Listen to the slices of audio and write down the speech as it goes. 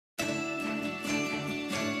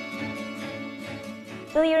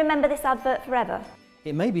Will you remember this advert forever?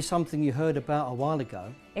 It may be something you heard about a while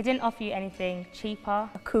ago. It didn't offer you anything cheaper,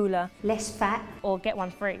 cooler, less fat, or get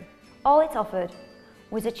one free. All it offered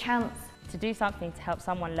was a chance to do something to help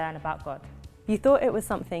someone learn about God. You thought it was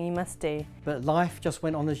something you must do. But life just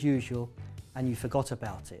went on as usual and you forgot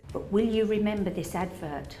about it. But will you remember this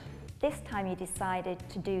advert? This time you decided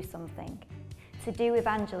to do something, to do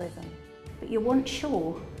evangelism. But you weren't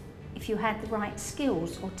sure if you had the right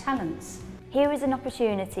skills or talents. Here is an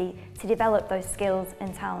opportunity to develop those skills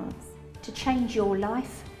and talents. To change your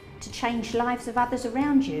life, to change lives of others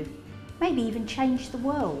around you, maybe even change the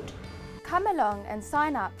world. Come along and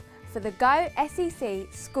sign up for the Go S.E.C.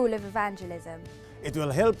 School of Evangelism. It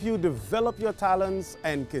will help you develop your talents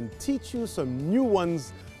and can teach you some new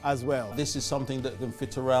ones as well. This is something that can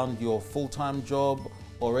fit around your full-time job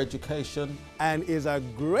or education. And is a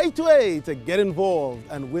great way to get involved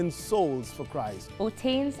and win souls for Christ. All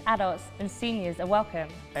teens, adults and seniors are welcome.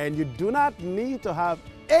 And you do not need to have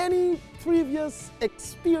any previous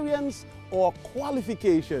experience or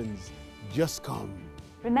qualifications. Just come.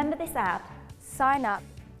 Remember this ad? Sign up.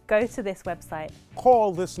 Go to this website.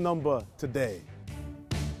 Call this number today.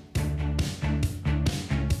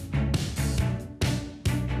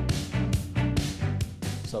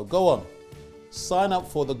 So go on, sign up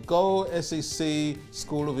for the Go S.E.C.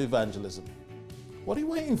 School of Evangelism. What are you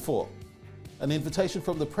waiting for? An invitation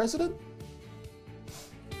from the President?